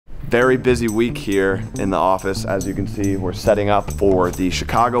Very busy week here in the office. As you can see, we're setting up for the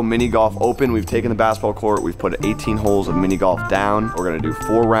Chicago Mini Golf Open. We've taken the basketball court, we've put 18 holes of mini golf down. We're gonna do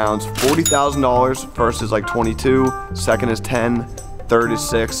 4 rounds, $40,000. First is like 22, second is 10, third is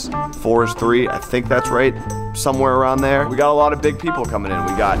 6, 4 is 3. I think that's right, somewhere around there. We got a lot of big people coming in.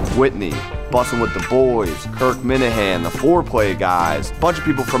 We got Whitney, Bussin with the Boys, Kirk Minahan, the Foreplay guys, a bunch of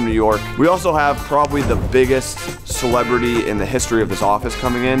people from New York. We also have probably the biggest celebrity in the history of this office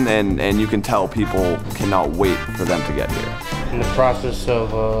coming in, and you can tell people cannot wait for them to get here. In the process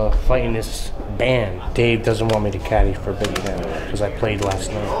of fighting this ban, Dave doesn't want me to caddy for Big Cat because I played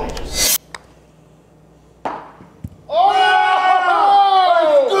last night.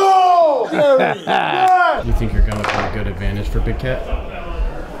 You think you're gonna be a good advantage for Big Cat?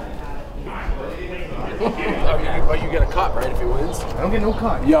 But you get a cut, right, if he wins? I don't get no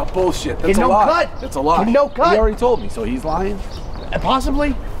cut. Yeah, bullshit. That's Get a no lie. cut. That's a lie. Get no cut. He already told me, so he's lying?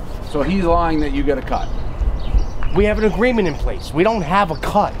 Possibly. So he's lying that you get a cut. We have an agreement in place. We don't have a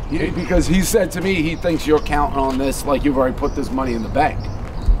cut. Because he said to me he thinks you're counting on this like you've already put this money in the bank.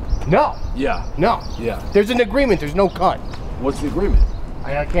 No. Yeah. No. Yeah. There's an agreement. There's no cut. What's the agreement?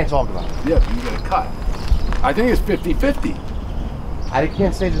 I can't talk about it. Yeah, but you get a cut. I think it's 50-50. I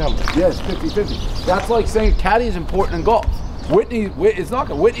can't say the number. Yeah, it's 50-50. That's like saying caddy is important in golf. Whitney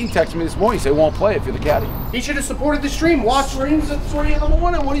texted me this morning. He said, won't play if you're the caddy. He should have supported the stream. Watch Streams at 3 in the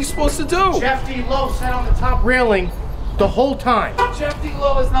morning. What are you supposed to do? Jeff D. Lowe sat on the top railing the whole time. Jeff D.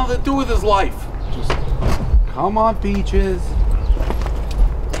 Lowe has nothing to do with his life. Just come on, Peaches.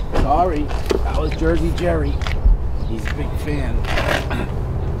 Sorry, that was Jersey Jerry. He's a big fan.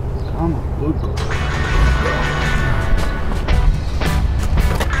 Come on, good girl.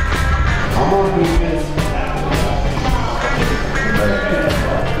 Come on, Peaches.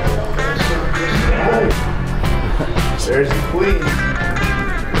 There's the queen.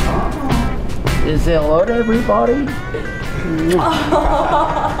 Is it hello to everybody?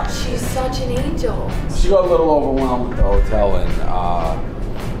 Oh, she's such an angel. She got a little overwhelmed at the hotel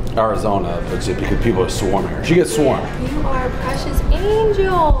in Arizona, but because people are swarming her. She gets swarmed. You are a precious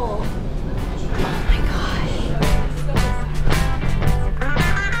angel. Oh my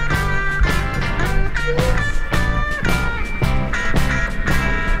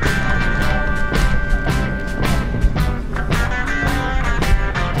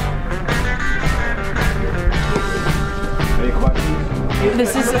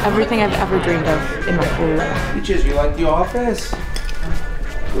This is everything I've ever dreamed of in my whole life. Peaches, you like The Office?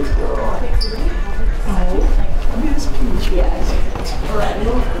 Good girl.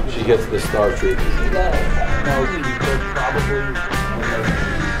 She gets the star treatment. She does. No, you could probably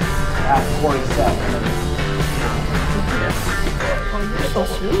have 47. So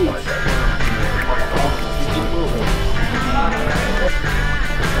sweet.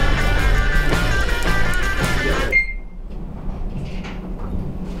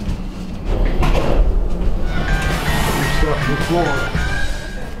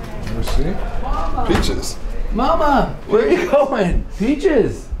 You see? Peaches. Mama, where are you going?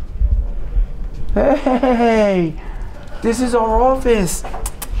 Peaches. Hey, this is our office.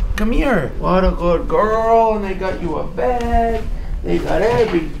 Come here. What a good girl. And they got you a bed. They got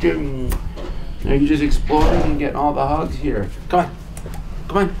everything. Now you're just exploring and getting all the hugs here. Come on.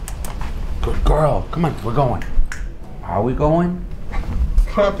 Come on. Good girl. Come on, we're going. Are we going?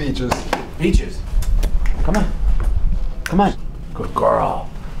 Come on, Peaches. Peaches. Come on. Come on. Good girl.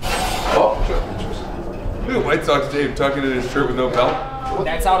 Oh, Peaches. Look at White Sox Dave tucking in his shirt with no belt.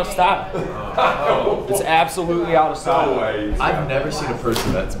 That's out of style. It's absolutely out of style. No way. I've never seen a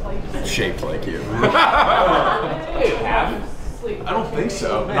person that's shaped like you. You have? I don't think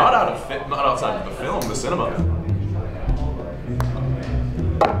so. Not outside of the film, the cinema.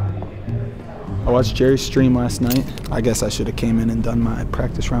 I watched Jerry's stream last night. I guess I should have came in and done my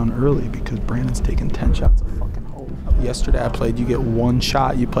practice round early because Brandon's taking 10 shots a fucking hole. Yesterday I played, you get 1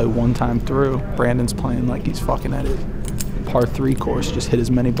 shot, you play 1 time through. Brandon's playing like he's fucking at it. Par 3 course, just hit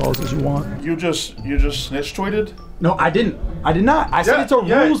as many balls as you want. You just snitch tweeted? No, I didn't. I did not. I said it's a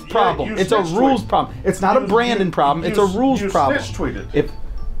rules problem. It's a rules problem. It's not a Brandon problem. It's a rules problem. You snitch tweeted.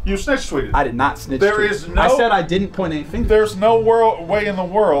 You snitch tweeted. I did not snitch tweet. There is no. I said I didn't point any fingers. There's no way in the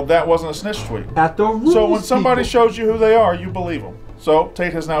world that wasn't a snitch tweet. At the rules. So when somebody shows you who they are, you believe them. So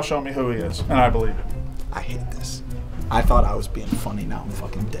Tate has now shown me who he is, and I believe it. I hate this. I thought I was being funny. Now I'm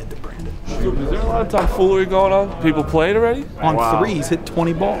fucking dead to Brandon. Is there a lot of tomfoolery going on? People played already? On threes, hit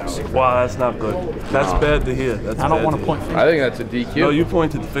 20 balls. Wow, that's not good. That's bad to hear. That's I don't want to point fingers. I think that's a DQ. No, you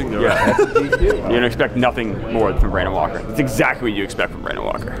pointed the finger. Yeah, that's a DQ. You're gonna expect nothing more from Brandon Walker. It's exactly what you expect from Brandon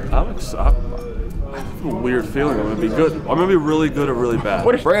Walker. I have a weird feeling I'm gonna be good. I'm gonna be really good or really bad.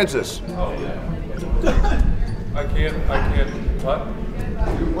 What is Francis? I can't putt.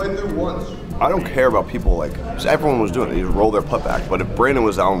 You played there once. I don't care about people like, everyone was doing it. They just roll their putt back. But if Brandon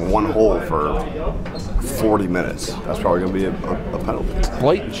was on one hole for 40 minutes, that's probably going to be a penalty.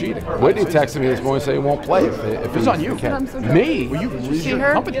 Blatant cheating. Whitney texted me this morning saying he won't play if it's on you. Me? Will you lose your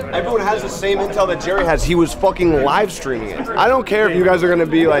company? Everyone has the same intel that Jerry has. He was fucking live streaming it. I don't care if you guys are going to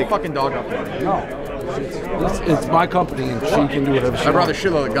be like... Fucking dog up there. No. It's my company and she can do whatever she wants. I'd rather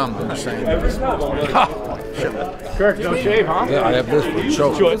shitload of gum than just saying. Kirk, no shave, huh? Yeah, I have this for the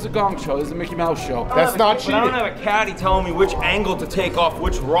show. This is a gong show. This is a Mickey Mouse show. That's not cheating. I don't have a caddy telling me which angle to take off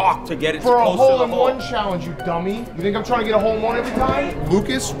which rock to get it for close a hole to the in hole. one challenge, you dummy. You think I'm trying to get a hole in one every time?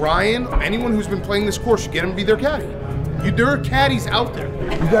 Lucas, Ryan, anyone who's been playing this course should get him to be their caddy. There are caddies out there.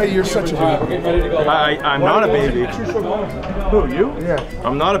 You're such a baby. I'm not a baby. Who, you? Yeah.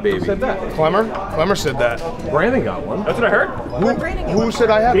 I'm not a baby. Who said that? Clemmer said that. Brandon got one. That's what I heard. Who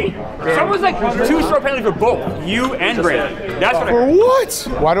said I had one? Someone's like 2-stroke penalty for both. You and Brandon. That's what I For heard. what?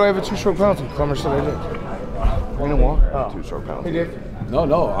 Why do I have a 2-stroke penalty? Clemmer said I did. Brandon won. 2-stroke penalty. He did. No,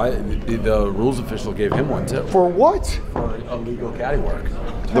 the rules official gave him one too. For what? For illegal caddy work.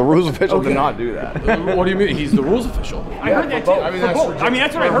 The rules official did not do that. What do you mean? He's the rules official. I heard that too. I mean,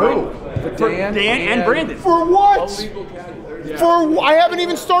 that's what I heard. For Dan and Brandon. For what? I haven't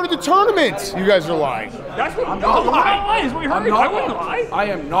even started the tournament. You guys are lying. That's what I'm not lying. Is what we heard. I wouldn't lie. I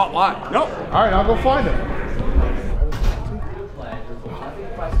am not lying. No. All right, I'll go find him.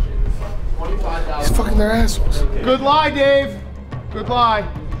 He's fucking their assholes. Good lie, Dave. Good lie.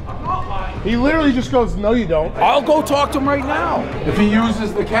 He literally just goes, no, you don't. I'll go talk to him right now. If he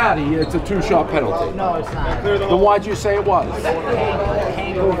uses the caddy, it's a 2-shot penalty. No, it's not. Then why'd you say it was?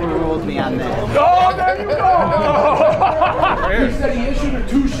 Hank overruled me on that. Oh, there you go! He said he issued a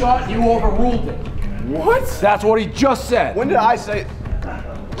 2-shot and you overruled it. What? That's what he just said. When did I say...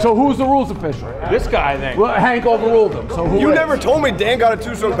 So who's the rules official? This guy, I think. Well, Hank overruled him. So who You is? never told me Dan got a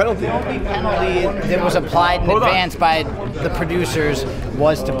 2-stroke penalty. The only penalty that was applied in advance by the producers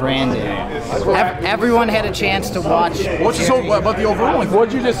was to Brandon. Everyone had a chance to watch. What's this about the overruling? What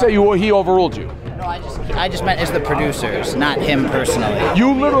did you just say? He overruled you? No, I just meant as the producers, not him personally.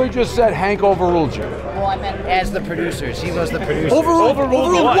 You literally just said Hank overruled you. Well, I meant as the producers. He was the producer.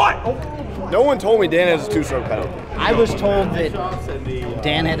 Overruled what? No one told me Dan has a 2-stroke penalty. I was told that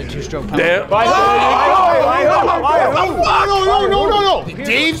Dan had a 2-stroke penalty. No.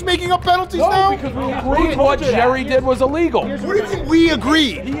 Dave's making up penalties now? Because we agreed what Jerry did was illegal. What do you mean we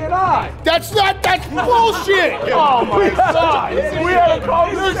agreed? He and I. That's bullshit. Oh my God. We had a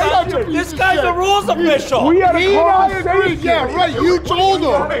conversation. This guy's the rules official. We had a conversation. Yeah, right. You told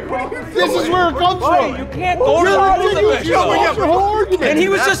him. This is where it comes from. You can't go to the rules official. And he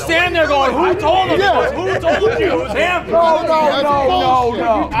was just standing there going, who told him? Who told you? It was him.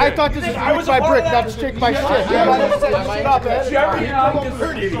 No. I thought this was brick by brick, not stick by stick.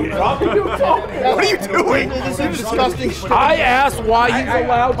 What are you doing? This is disgusting shit. I asked why he's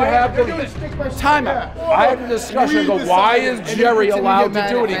allowed to have the timeout. I had a discussion. I go, why is Jerry allowed to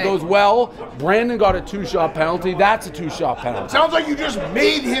do it? He goes, well, Brandon got a 2-shot penalty. That's a 2-shot penalty. Sounds like you just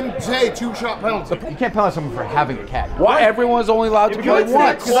made him say 2-shot penalty. You can't penalize someone for having a cat. Why everyone's only allowed to play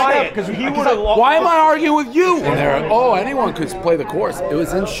once? Why am I arguing with you? And they're, anyone could play the course. It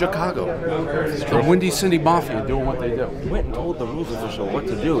was in Chicago. The Windy City Mafia doing what they do. Went and told the rules official what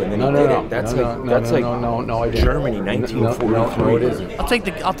to do, and then No, he did it. That's like I didn't. Germany, 1943. No, it isn't. I'll take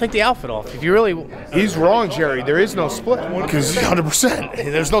the outfit off. If you really, He's wrong, Jerry. There is no split. Because 100%.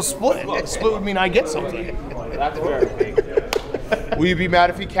 There's no split. Split would mean I get something. Will you be mad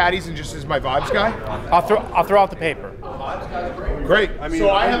if he caddies and just is my vibes guy? I'll throw out the paper. Great.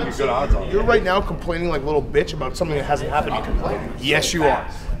 So I haven't good odds on. You're right now complaining like a little bitch about something that hasn't happened yet. Yes, you are.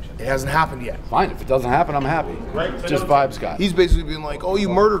 It hasn't happened yet. Fine. If it doesn't happen, I'm happy. Right. Just vibes, guy. He's basically been like, "Oh, you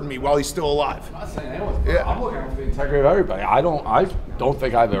murdered me," while he's still alive. Yeah. I'm looking for the integrity of everybody. I don't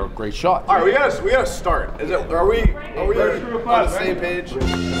think I have a great shot. All right, we gotta start. Are we on the same page?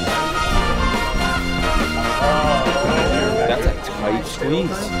 That's a tight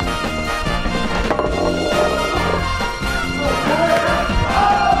squeeze.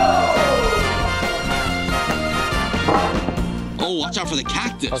 Oh, watch out for the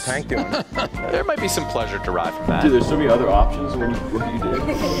cactus. How's Hank doing? There might be some pleasure derived from that. Dude, there's so many other options when what do you do?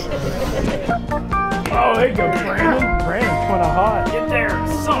 Oh, there you go, Brandon. Brandon's put a hot. Get there,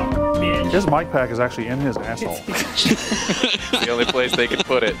 son of a bitch. His mic pack is actually in his asshole. The only place they could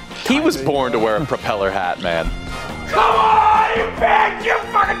put it. He was born to wear a propeller hat, man. Come on, you bitch! You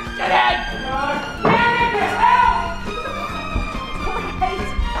fucking shithead!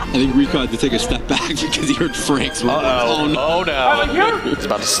 I think Rico had to take a step back because he heard Frank's. Oh no. Here? It's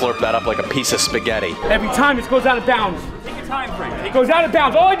about to slurp that up like a piece of spaghetti. Every time it goes out of bounds. Take your time, Frank. It goes out of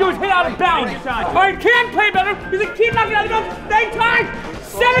bounds. All I do is hit out of bounds. I can't play better because I keep knocking out of bounds 9 times.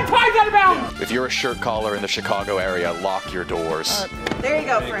 7 times out of bounds. If you're a shirt collar in the Chicago area, lock your doors. There you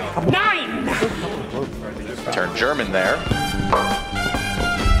go, Frank. 9. Turn German there.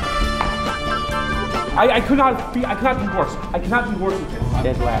 I could not be worse. I cannot be worse than this.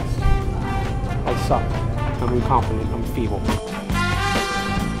 Dead last. I suck. I'm incompetent. I'm feeble.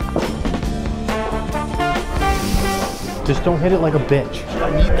 Just don't hit it like a bitch. I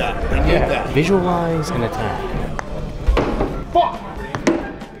need that. I need that. Visualize and attack. Fuck!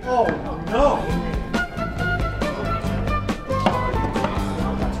 Oh, no.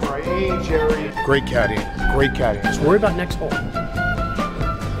 That's right, Jerry. Great caddy. Great caddy. Just worry about next hole.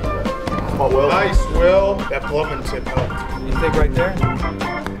 Oh, Will. Nice, Will. That Plumman tip helped. You think right there?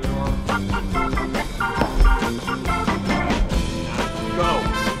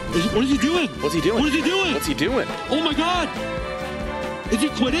 What is he doing? What's he doing? What is he doing? What's he doing? Oh my God! Is he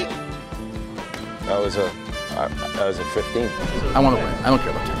quitting? That was a 15. I want to win. I don't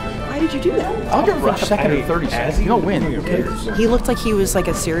care about you. Why did you do that? I'll give him second or 30 seconds. You don't win. Who cares? He looked like he was like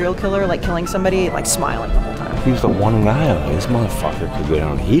a serial killer, like killing somebody, like smiling the whole time. He was the one guy out. This motherfucker could go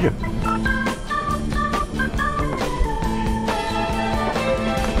down and heat him.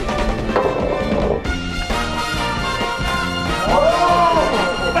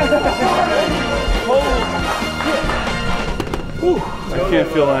 I can't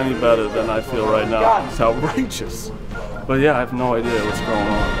feel any better than I feel right now. It's outrageous. But yeah, I have no idea what's going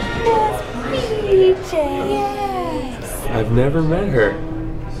on. Yes. I've never met her.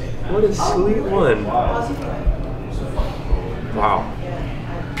 What a sweet one. Wow.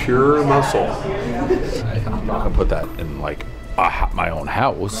 Pure muscle. I'm not gonna put that in like my own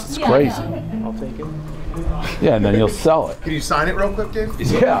house. It's crazy. I'll take it. Yeah, and then you'll sell it. Can you sign it real quick, Dave?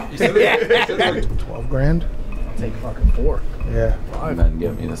 Yeah. 12 grand? Take fucking 4. Yeah. And then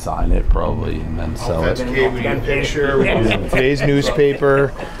get me to sign it probably, and then sell it. Okay, we get a picture. We get today's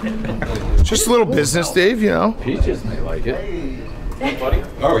newspaper. Just a little business, Dave, you know. Peaches may like it.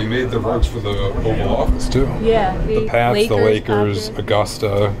 Oh, he made the rugs for the Oval Office too. Yeah. The Pats, the Lakers,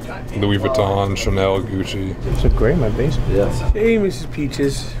 Augusta, Louis Vuitton, Chanel, Gucci. It's look great in my basement. Yes. Hey, Mrs.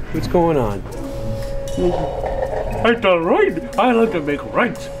 Peaches. What's going on? I done right. I like to make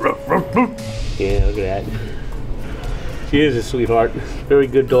right. Yeah, look at that. She is a sweetheart. Very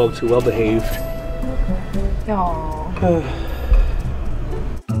good dog, too. Well behaved. Aww.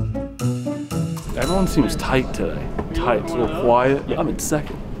 Everyone seems tight today. Tight, it's a little quiet. I'm in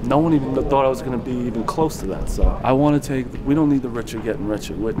second. No one even thought I was going to be even close to that. So I want to take, we don't need the Richard getting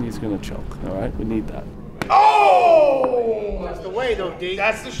richer. Whitney's going to choke, all right? We need that. Oh! That's the way, though, D.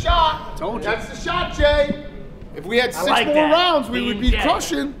 That's the shot. Told you. That's the shot, Jay. If we had 6 like more that. rounds, we D would and be J.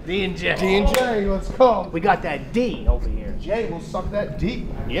 crushing. D and J. D and J, let's go. We got that D over here. Jay, we'll suck that D.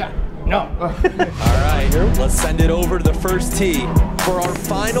 Yeah. No. All right, let's send it over to the first tee for our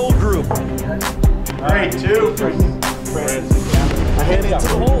final group. All right, 2. I hand it to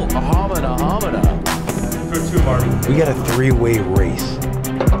the hole. Ahamana. Good 2, Marvin. We got a 3-way race.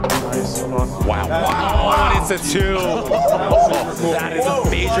 Wow. And it's a 2. That is a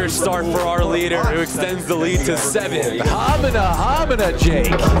major start for our leader who extends the lead to 7. Hamana,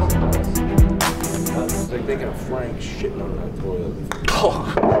 Jake. It's like thinking of Frank shitting on that toilet.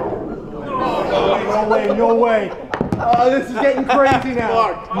 No way. This is getting crazy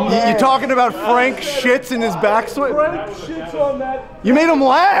now. You're talking about Frank shits in his backswing? Frank shits on that. You made him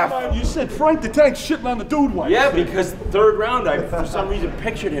laugh. You said Frank the Tank shitting on the dude once. Yeah, because 3rd round, I for some reason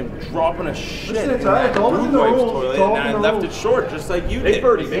pictured him dropping a shit in It's all right, that it's all Rude in the Wife's rules, toilet, it's all and in I the left rules. it short, just like you did. Big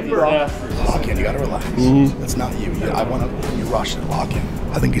birdie. Lock in, you gotta relax. That's not you. I want to, you rush it, lock in.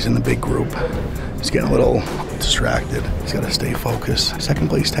 I think he's in the big group. He's getting a little distracted. He's got to stay focused. Second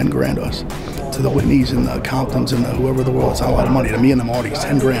place, 10 grand to us. To the Whitneys and the Comptons and the whoever the world, it's not a lot of money. To me and the Martys,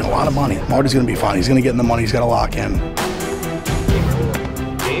 10 grand, a lot of money. Marty's gonna be fine. He's gonna get in the money. He's got to lock in.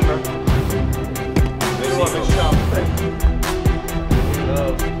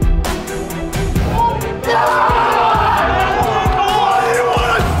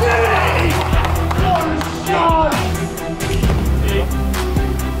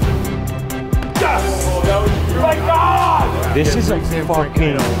 This is a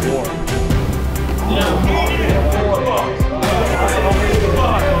fucking war.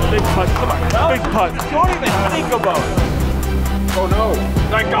 Big putt, come on, big putt. Don't even think about it. Oh no.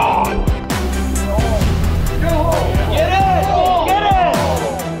 Thank God. Get it! Get it!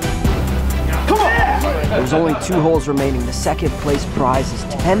 Come on! There's only 2 holes remaining. The second place prize is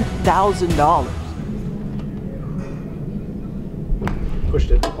 $10,000.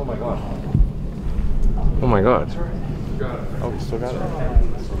 Pushed it. Oh my god. Oh my god. Oh, we still got it.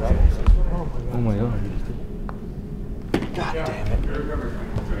 Oh my god. God damn it.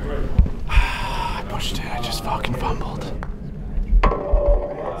 I pushed it. I just fucking fumbled.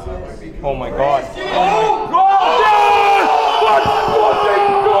 Oh my god. Oh God!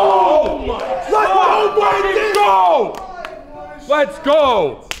 Let's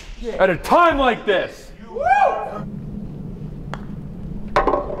go! At a time like this.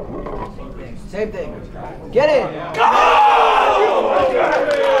 Same thing. Get in. Go!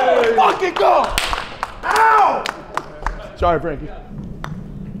 Fucking go! Ow! Sorry, Frankie.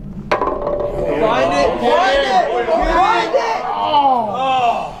 Find it! Find it! Find it!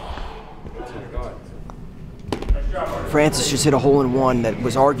 Francis just hit a hole-in-one that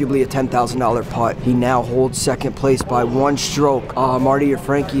was arguably a $10,000 putt. He now holds second place by 1 stroke. Marty or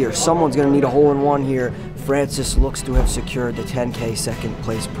Frankie or someone's gonna need a hole-in-one here. Francis looks to have secured the 10K second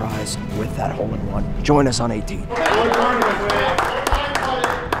place prize with that hole-in-one. Join us on 18.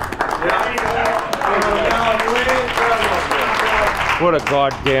 What a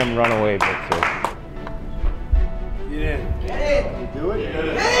goddamn runaway victory. Get in. Get in. You do it? Get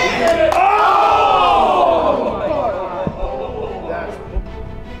in. Get in. Oh!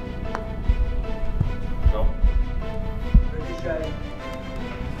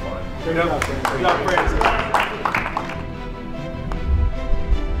 Good job, Francis.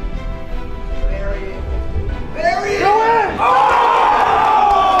 Bury it! Go in! Oh!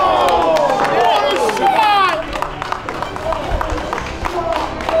 What a shot!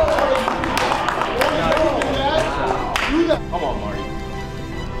 Come on, Marty.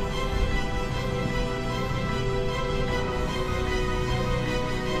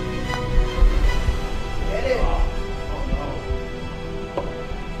 Get it!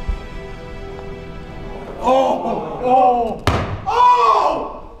 Oh! Oh!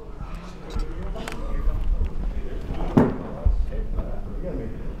 Oh!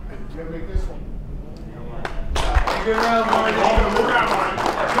 Good round, Marty.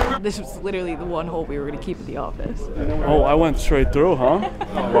 This was literally the one hole we were going to keep at the office. Oh, I went straight through, huh?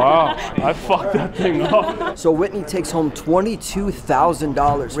 Wow, I fucked that thing up. So Whitney takes home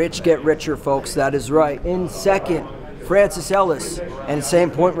 $22,000. Rich get richer, folks, that is right. In second, Francis Ellis, and same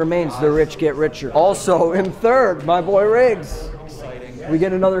point remains, the rich get richer. Also in third, my boy Riggs. We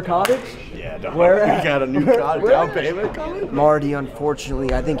get another cottage? Yeah, dog. Where We got a new cottage down payment coming. Marty,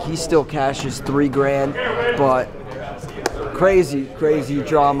 unfortunately, I think he still cashes $3 grand, but crazy, crazy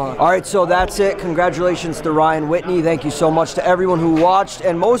drama. All right, so that's it. Congratulations to Ryan Whitney. Thank you so much to everyone who watched,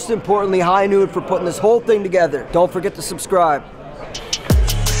 and most importantly, High Noon for putting this whole thing together. Don't forget to subscribe.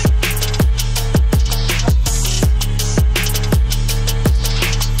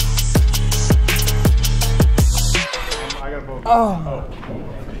 Oh.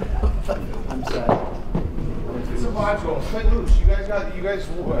 I'm sad. It's a vibe going. Play loose. You guys, I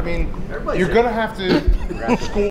mean, you're gonna have to school.